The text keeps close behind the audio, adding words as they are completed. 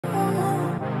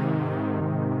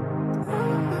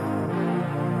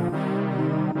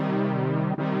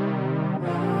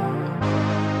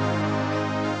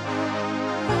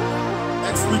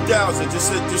XP1000.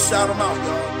 Just shout them out,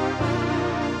 y'all.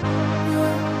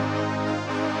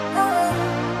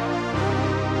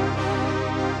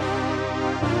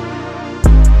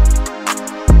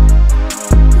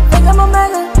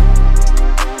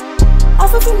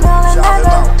 Shout them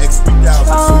out,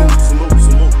 XP1000.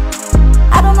 Salute.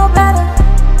 I don't know better.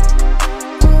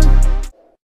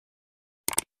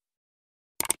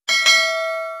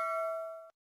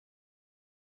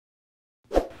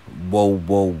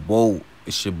 Whoa.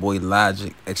 It's your boy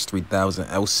Logic, X3000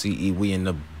 LCE. We in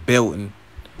the building.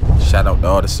 Shout out to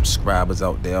all the subscribers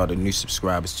out there, all the new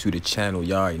subscribers to the channel.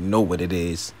 Y'all already know what it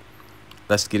is.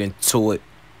 Let's get into it.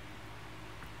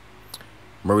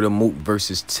 Murda Mook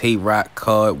versus Tay Roc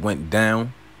card went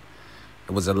down.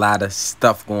 It was a lot of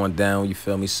stuff going down, you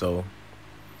feel me? So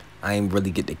I ain't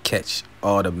really get to catch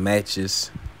all the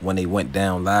matches when they went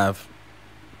down live.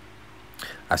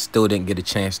 I still didn't get a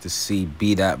chance to see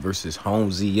B-Dot versus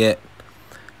Holmesy yet.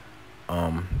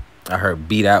 I heard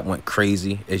B-Dot went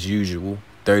crazy as usual,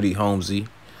 30 Holmesy.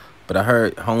 But I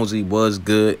heard Holmesy was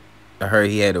good. I heard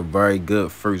he had a very good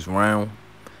first round. You know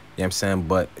what I'm saying?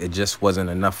 But it just wasn't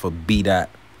enough for B-Dot.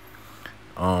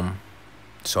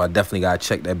 So I definitely got to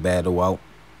check that battle out.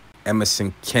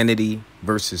 Emerson Kennedy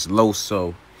versus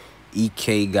Loso.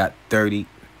 EK got 30.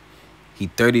 He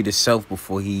 30'd himself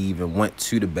before he even went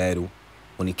to the battle.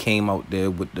 When he came out there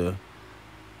with the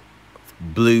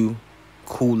blue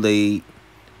Kool-Aid,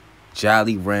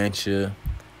 Jolly Rancher,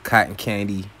 cotton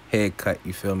candy haircut,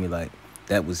 you feel me? Like,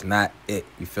 that was not it,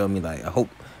 you feel me? Like, I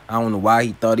don't know why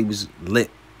he thought he was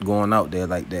lit going out there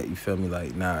like that, you feel me?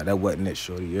 Like, nah, that wasn't it,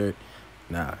 shorty.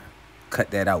 Nah,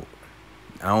 cut that out.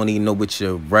 I don't even know what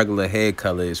your regular hair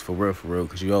color is for real,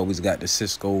 because you always got the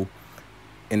Cisco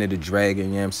Into the Dragon,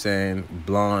 you know what I'm saying?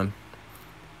 Blonde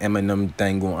Eminem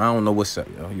thing going. I don't know what's up,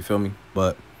 yo. You feel me?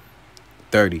 But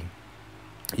 30.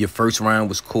 Your first round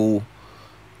was cool.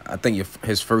 I think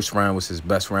his first round was his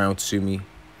best round to me.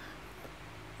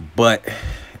 But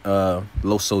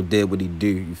Loso did what he do.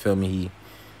 You feel me?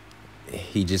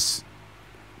 He just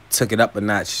took it up a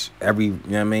notch every, you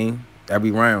know what I mean?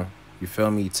 Every round. You feel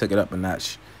me? He took it up a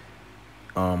notch.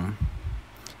 And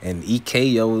EK,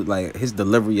 yo, like, his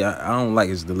delivery, I don't like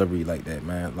his delivery like that,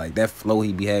 man. Like, that flow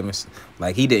he be having,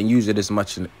 like, he didn't use it as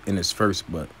much in his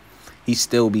first, but he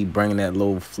still be bringing that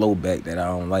low flow back that I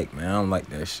don't like, man. I don't like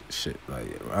that shit.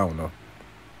 Like, I don't know.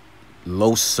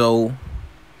 Loso,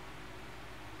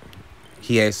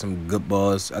 he had some good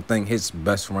bars. I think his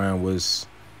best round was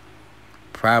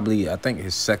probably, I think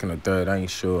his second or third. I ain't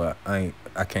sure. I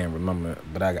can't remember,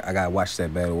 but I gotta watch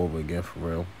that battle over again for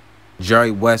real.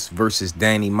 Jerry West versus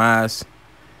Danny Mize.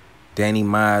 Danny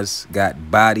Mize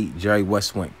got bodied. Jerry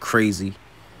West went crazy.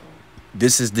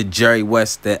 This is the Jerry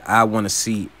West that I want to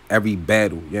see every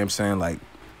battle. You know what I'm saying? Like,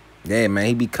 yeah, man,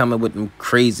 he be coming with them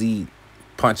crazy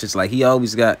punches. Like, he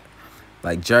always got,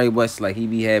 like, Jerry West, like, he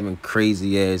be having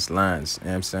crazy-ass lines. You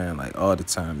know what I'm saying? Like, all the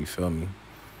time, you feel me?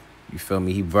 You feel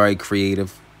me? He very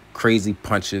creative, crazy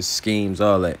punches, schemes,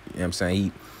 all that. You know what I'm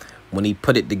saying? When he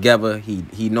put it together,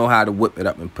 he know how to whip it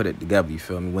up and put it together, you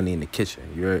feel me? When he in the kitchen,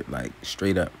 you're like,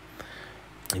 straight up.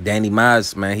 Danny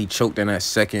Mize, man, he choked in that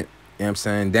second. You know what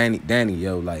I'm saying? Danny,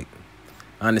 yo, like,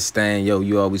 I understand, yo,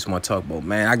 you always want to talk about,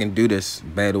 man, I can do this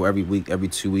battle every week, every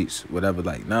 2 weeks, whatever.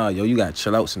 Like, nah, yo, you got to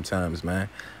chill out sometimes, man.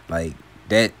 Like,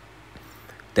 that's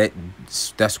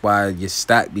why your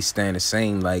stock be staying the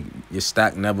same. Like, your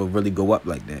stock never really go up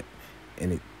like that.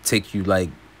 And it take you, like,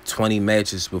 20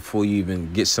 matches before you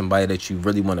even get somebody that you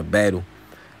really want to battle.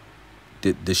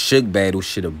 The Suge battle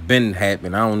should have been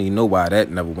happening. I don't even know why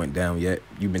that never went down yet.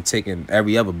 You've been taking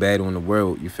every other battle in the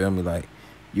world, you feel me? Like,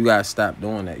 you got to stop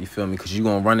doing that, you feel me? Because you're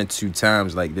going to run into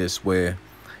times like this where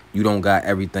you don't got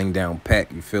everything down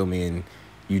pat, you feel me? And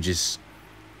you just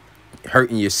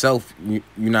hurting yourself, you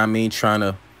know what I mean? Trying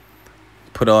to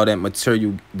put all that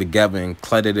material together and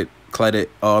clutter it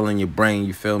all in your brain,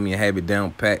 you feel me? And have it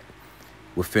down pat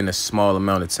within a small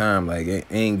amount of time. Like, it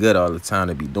ain't good all the time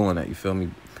to be doing that, you feel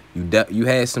me? You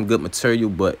had some good material,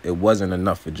 but it wasn't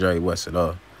enough for Jerry West at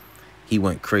all. He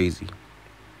went crazy.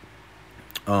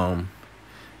 And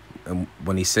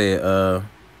when he said that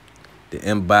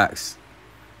inbox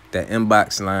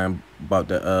line about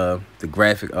the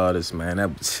graphic artist, man,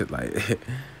 that was shit, like,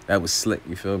 that was slick,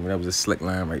 you feel me? That was a slick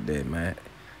line right there, man.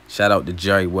 Shout out to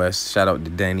Jerry West, shout out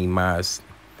to Danny Mize.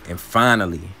 And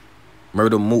finally,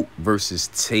 Murda Mook versus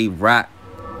Tay Roc.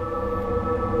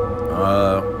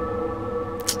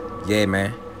 Yeah,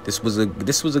 man. This was a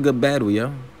good battle,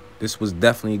 yo. This was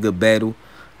definitely a good battle.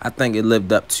 I think it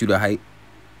lived up to the hype.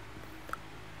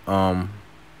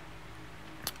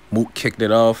 Mook kicked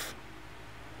it off.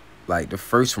 Like, the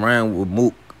first round with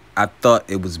Mook, I thought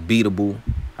it was beatable.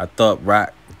 I thought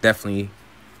Roc definitely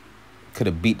could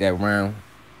have beat that round.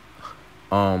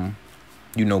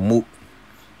 You know, Mook,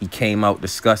 he came out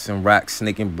discussing Roc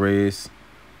snaking braids.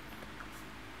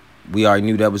 We already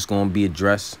knew that was gonna be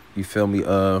addressed. You feel me?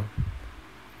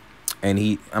 And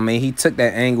he took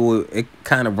that angle. It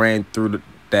kind of ran through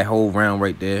that whole round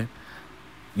right there.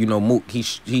 You know, Mook,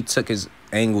 he took his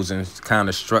angles and kind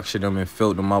of structured them and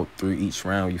filled them out through each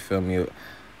round. You feel me?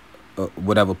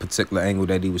 Whatever particular angle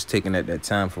that he was taking at that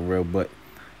time, for real. But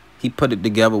he put it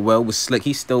together well. It was slick.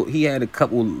 He had a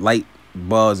couple light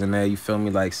bars in there. You feel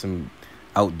me? Like some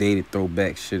outdated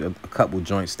throwback shit. A couple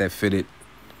joints that fitted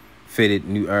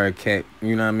new era cap.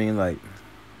 You know what I mean? Like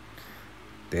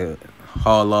the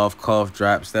haul off cough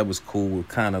drops. That was cool.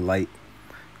 Kind of light.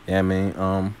 Yeah, I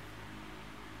mean.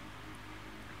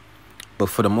 But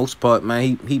for the most part,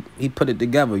 man, he put it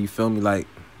together. You feel me? Like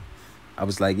I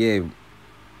was like, yeah,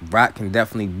 Roc can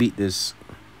definitely beat this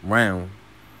round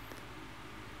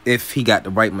if he got the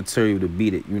right material to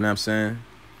beat it. You know what I'm saying?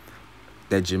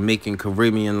 That Jamaican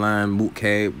Caribbean line Mook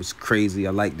had was crazy. I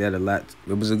like that a lot.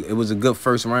 It was a good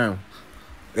first round.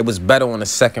 It was better on the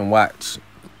second watch. You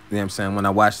know what I'm saying? When I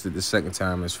watched it the second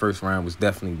time, his first round was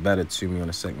definitely better to me on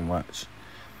the second watch.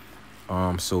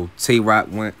 So Tay Roc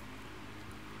went.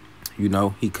 You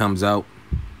know, he comes out,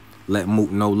 let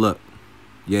Mook know, look,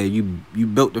 yeah, you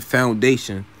built the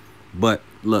foundation, but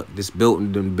look, this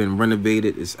building done been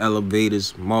renovated. It's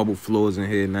elevators, marble floors in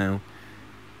here now.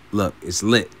 Look, it's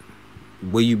lit.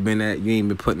 Where you been at? You ain't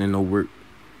been putting in no work.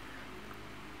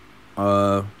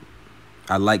 I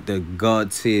like the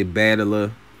God tier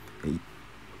battler.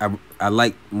 I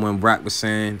like when Roc was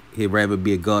saying he'd rather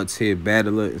be a God tier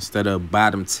battler instead of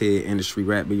bottom tier industry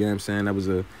rapper. You know what I'm saying? That was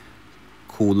a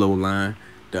cool low line.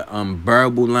 The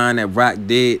unbearable line that Roc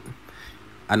did.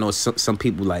 I know some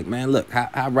people like, man, look,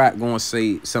 how Roc gonna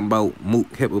say something about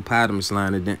Mook hippopotamus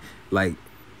line, and then like,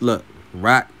 look,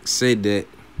 Roc said that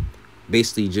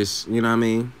basically just, you know what I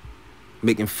mean,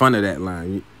 making fun of that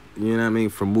line. You know what I mean,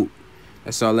 from Mook.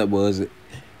 That's all that was. I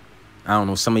don't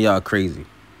know, some of y'all crazy.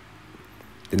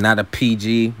 The not a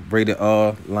PG rated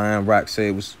R line Roc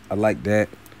said was, I like that.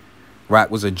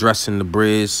 Roc was addressing the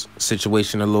Briz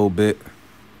situation a little bit.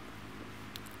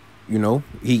 You know,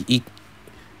 he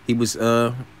was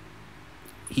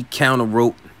he counter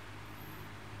wrote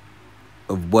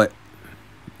of what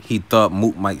he thought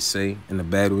Mook might say in the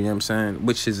battle, you know what I'm saying?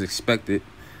 Which is expected.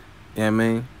 You know what I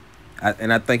mean?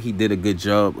 And I think he did a good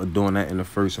job of doing that in the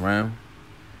first round.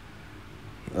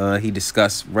 He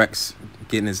discussed Rex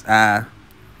getting his eye,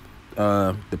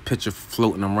 the picture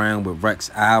floating around with Rex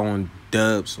eye on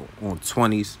dubs on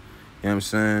 20s. You know what I'm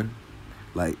saying?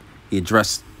 Like, he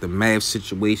addressed the Mav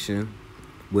situation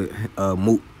with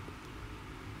Mook,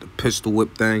 the pistol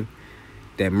whip thing,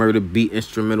 that murder beat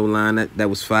instrumental line that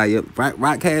was fire.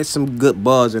 Roc had some good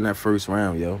bars in that first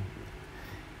round, yo.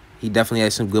 He definitely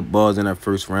had some good bars in that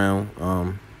first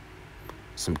round.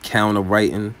 Some counter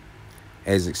writing,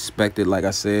 as expected. Like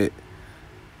I said,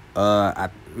 I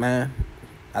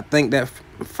think that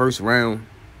first round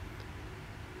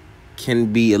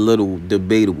can be a little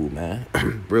debatable, man.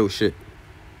 Real shit.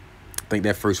 I think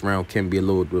that first round can be a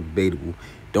little debatable.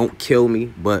 Don't kill me,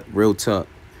 but real talk.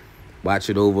 Watch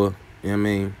it over. You know what I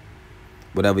mean?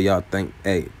 Whatever y'all think.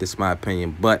 Hey, this is my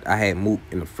opinion. But I had Mook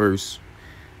in the first,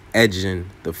 edging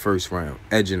the first round.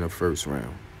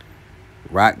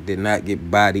 Roc did not get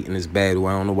bodied in this battle.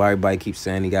 I don't know why everybody keeps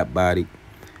saying he got bodied.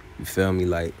 You feel me?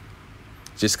 Like,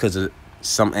 just because of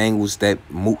some angles that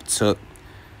Mook took.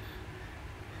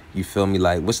 You feel me?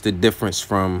 Like, what's the difference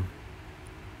from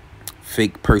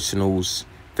fake personals?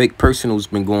 Fake personals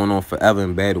been going on forever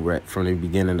in battle rap from the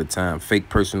beginning of time. Fake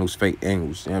personals, fake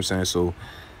angles. You know what I'm saying? So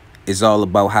it's all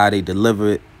about how they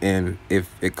deliver it, and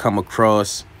if it come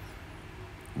across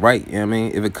right, you know what I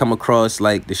mean? If it come across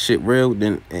like the shit real,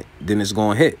 then it's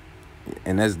gonna hit.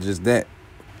 And that's just that.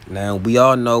 Now, we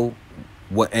all know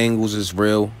what angles is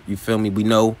real. You feel me? We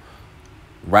know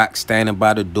Roc standing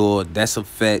by the door. That's a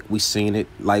fact. We seen it.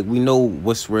 Like, we know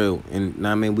what's real. And, you know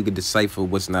what I mean? We could decipher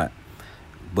what's not.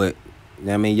 But, you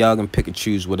know what I mean? Y'all can pick and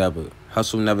choose whatever.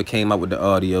 Hustle never came out with the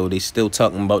audio. They still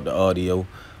talking about the audio.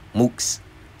 Mook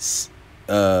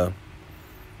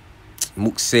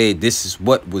said this is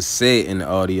what was said in the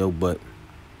audio, but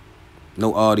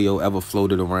no audio ever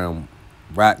floated around.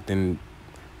 Roc then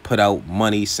put out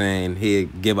money saying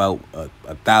he'd give out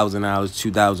 $1,000,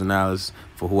 $2,000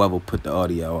 for whoever put the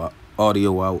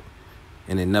audio out,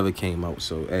 and it never came out.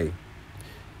 So, hey, you know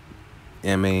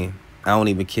what I mean? I don't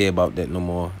even care about that no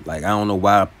more. Like, I don't know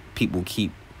why people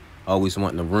keep always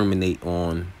wanting to ruminate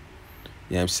on, you know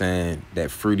what I'm saying, that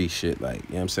fruity shit. Like, you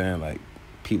know what I'm saying? Like,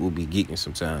 people be geeking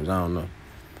sometimes. I don't know.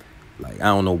 Like, I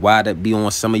don't know why that be on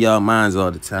some of y'all minds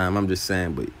all the time. I'm just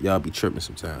saying, but y'all be tripping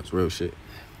sometimes. Real shit.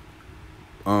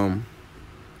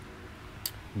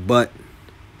 But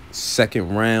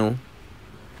second round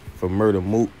for Murda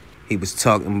Mook, he was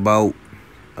talking about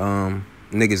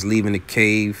niggas leaving the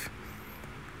cave.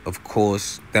 Of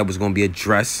course, that was gonna be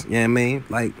addressed. You know what I mean?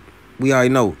 Like, we already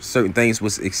know certain things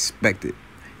was expected.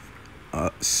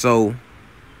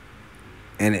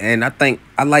 And I think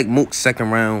I like Mook's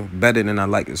second round better than I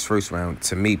like his first round,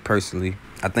 to me personally.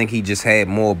 I think he just had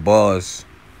more bars.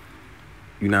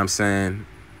 You know what I'm saying?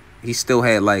 He still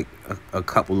had like a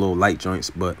couple little light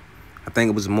joints, but I think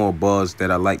it was more bars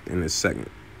that I liked in the second.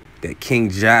 That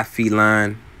King Jaffe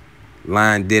line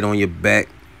did on your back.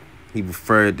 He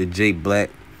referred to Jay Black.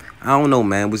 I don't know,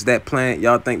 man. Was that planned?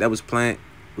 Y'all think that was planned?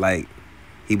 Like,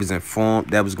 he was informed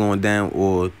that was going down?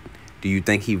 Or do you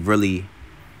think he really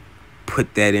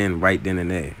put that in right then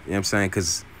and there? You know what I'm saying?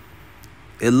 Because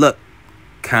it looked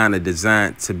kind of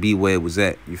designed to be where it was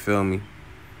at. You feel me?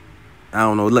 I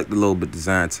don't know. It looked a little bit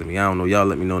designed to me. I don't know. Y'all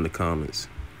let me know in the comments.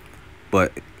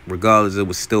 But regardless, it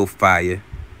was still fire.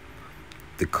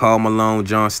 The Karl Malone,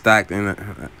 John Stockton,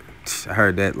 I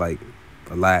heard that like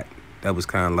a lot. That was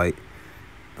kind of like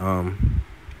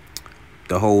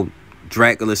the whole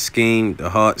Dracula scheme, the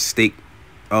heart steak,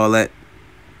 all that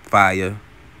fire.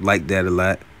 Like that a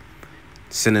lot.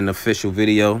 Send an official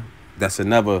video. That's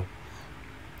another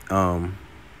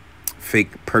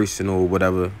fake person or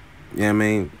whatever. You know what I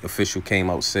mean? Official came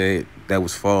out, said that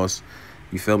was false.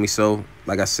 You feel me? So,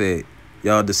 like I said,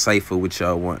 y'all decipher what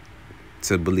y'all want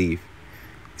to believe.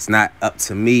 It's not up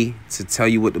to me to tell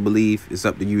you what to believe. It's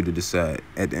up to you to decide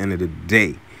at the end of the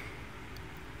day.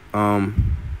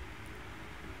 When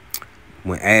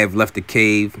Av left the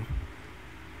cave,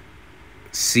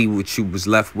 see what you was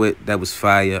left with. That was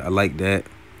fire. I like that.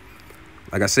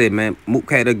 Like I said, man,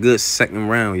 Mook had a good second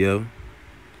round, yo.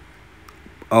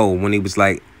 Oh, when he was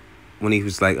like,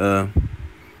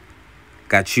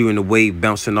 got you in the wave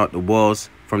bouncing off the walls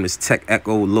from this tech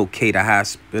echo locator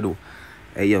hospital.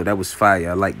 Hey, yo, that was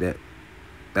fire. I like that.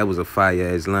 That was a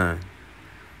fire-ass line.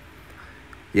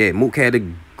 Yeah, Mook had a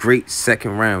great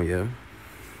second round, yo.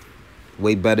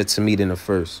 Way better to me than the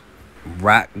first.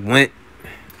 Roc went,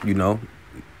 you know.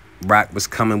 Roc was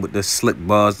coming with the slick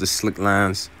bars, the slick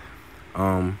lines.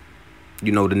 You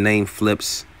know, the name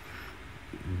flips.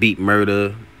 Beat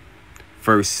Murda.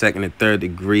 First, second, and third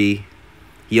degree.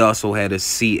 He also had a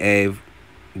C-Av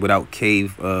without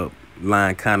cave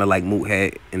line, kind of like Mook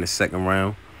had in the second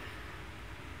round.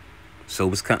 So it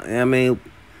was kind of, I mean,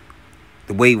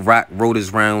 the way Roc wrote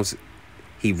his rounds,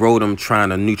 he wrote them trying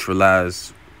to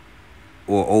neutralize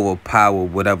or overpower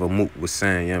whatever Mook was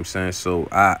saying, you know what I'm saying? So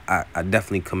I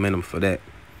definitely commend him for that.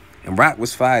 And Roc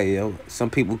was fire, yo.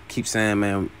 Some people keep saying,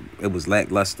 man, it was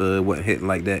lackluster, it wasn't hitting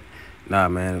like that. Nah,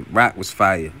 man, Roc was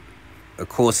fire. Of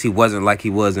course, he wasn't like he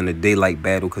was in the Daylight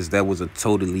battle, because that was a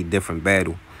totally different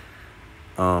battle.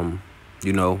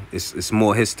 You know, it's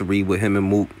more history with him and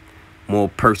Mook, more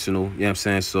personal, you know what I'm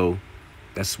saying? So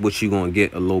that's what you're going to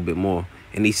get a little bit more.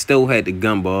 And he still had the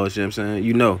gun bars, you know what I'm saying?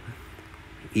 You know,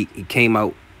 he came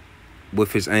out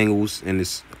with his angles and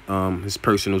his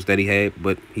personals that he had,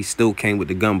 but he still came with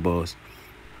the gun bars.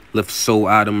 Lift soul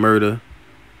out of murder,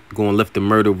 going to lift the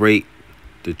murder rate.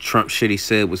 The Trump shit he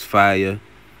said was fire.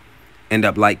 End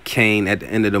up like Kane at the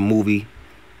end of the movie,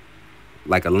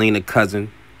 like Alina Cousin,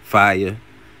 fire.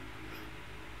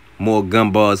 More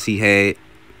gun bars he had.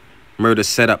 Murder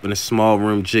set up in a small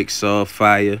room, jigsaw,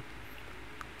 fire.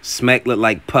 Smack looked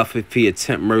like Puff if he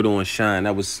attempt murder on Shine.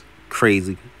 That was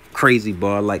crazy. Crazy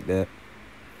bar like that.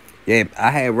 Yeah, I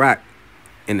had Roc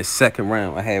in the second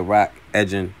round. I had Roc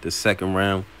edging the second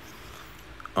round.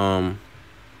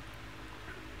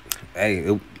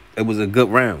 Hey, it was a good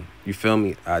round. You feel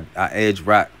me? I edged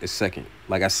Roc the second.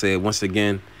 Like I said, once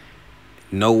again,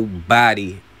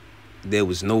 there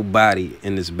was nobody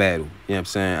in this battle. You know what I'm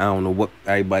saying? I don't know what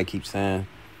everybody keeps saying,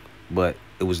 but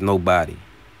it was nobody.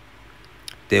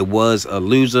 There was a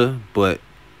loser, but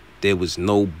there was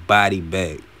no body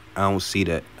bag. I don't see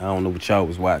that. I don't know what y'all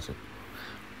was watching.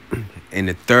 In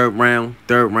the third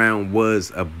round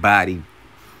was a body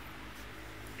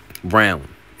round.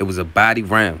 It was a body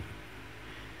round.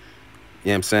 You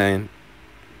know what I'm saying?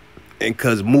 And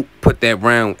because Mook put that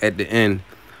round at the end,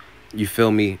 you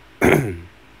feel me?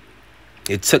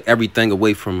 It took everything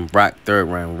away from Roc third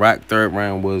round. Roc third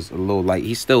round was a little light.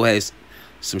 He still has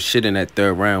some shit in that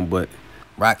third round, but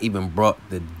Roc even brought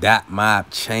the Dot Mob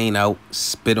chain out,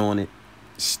 spit on it,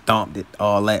 stomped it,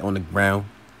 all that on the ground.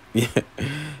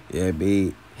 Yeah,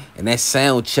 babe. And that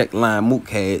sound check line Mook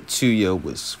had too, yo,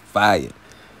 was fire.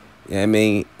 Yeah, I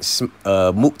mean,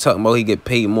 Mook talking about he get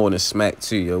paid more than Smack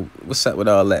too, yo. What's up with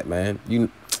all that, man?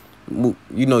 Mook,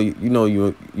 you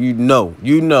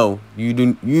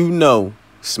know,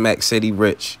 Smack said he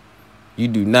rich. You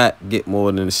do not get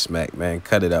more than a Smack, man.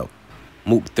 Cut it out.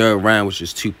 Mook third round was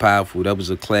just too powerful. That was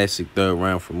a classic third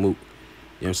round for Mook.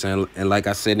 You know what I'm saying? And like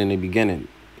I said in the beginning,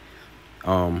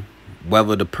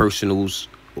 whether the personals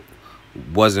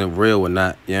wasn't real or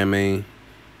not, you know what I mean?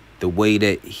 The way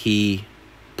that he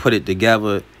put it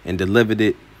together and delivered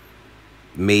it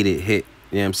made it hit.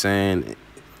 You know what I'm saying?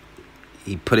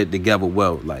 He put it together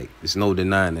well. Like, there's no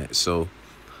denying that. So,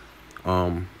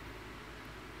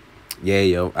 yeah,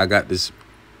 yo, I got this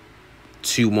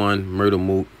 2-1 Murda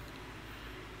Mook.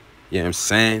 You know what I'm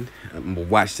saying? I'm going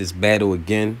to watch this battle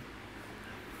again.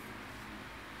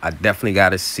 I definitely got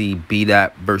to see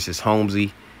B-Dot versus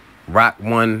Holmesy. Roc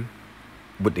won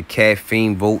with the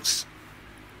Caffeine votes.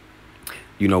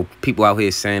 You know, people out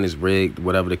here saying it's rigged,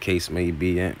 whatever the case may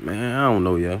be. Man, I don't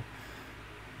know, yo.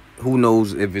 Who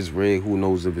knows if it's rigged? Who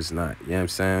knows if it's not? You know what I'm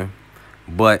saying?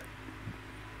 But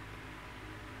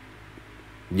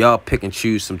y'all pick and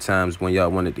choose sometimes when y'all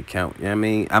want it to count. You know what I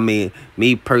mean? I mean,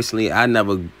 me personally, I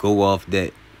never go off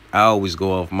that. I always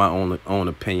go off my own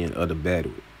opinion of the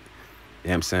battle. You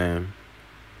know what I'm saying?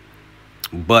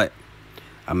 But,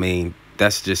 I mean,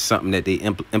 that's just something that they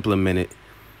implemented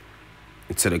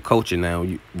into the culture now.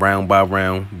 Round by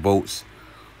round votes.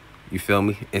 You feel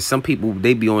me? And some people,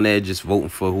 they be on there just voting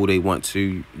for who they want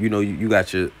to. You know, you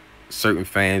got your certain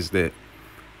fans that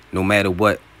no matter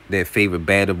what, their favorite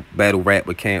battle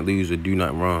rapper can't lose or do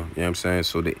nothing wrong. You know what I'm saying?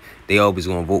 So they always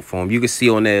going to vote for him. You can see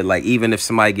on there, like, even if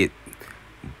somebody get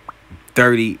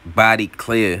 30 body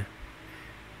clear,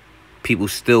 people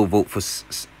still vote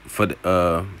for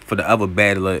the other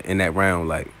battler in that round.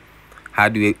 Like, how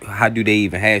do they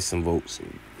even have some votes? You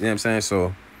know what I'm saying?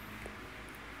 So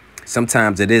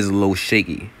sometimes it is a little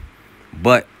shaky.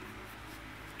 But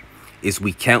is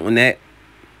we counting that?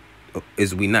 Or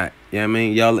is we not? You know what I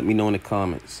mean? Y'all let me know in the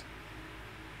comments.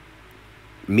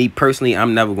 Me personally,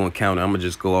 I'm never going to count it. I'm going to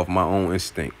just go off my own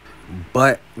instinct.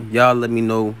 But y'all let me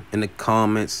know in the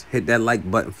comments. Hit that like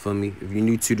button for me. If you're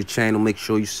new to the channel, make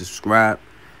sure you subscribe.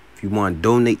 If you want to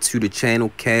donate to the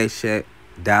channel, Cash App,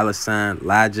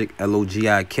 $Logic,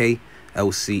 LOGIK,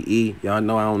 Y'all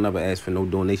know I don't never ask for no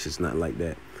donations, nothing like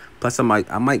that. Plus, I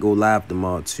might go live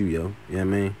tomorrow too, yo. You know what I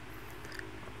mean?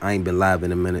 I ain't been live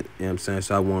in a minute. You know what I'm saying?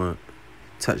 So I want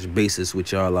to touch bases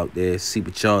with y'all out there. See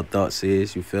what y'all thoughts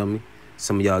is. You feel me?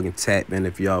 Some of y'all can tap in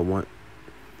if y'all want.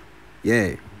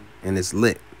 Yeah. And it's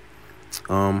lit.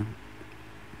 But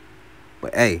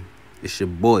hey, it's your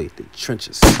boy, The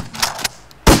Trenches.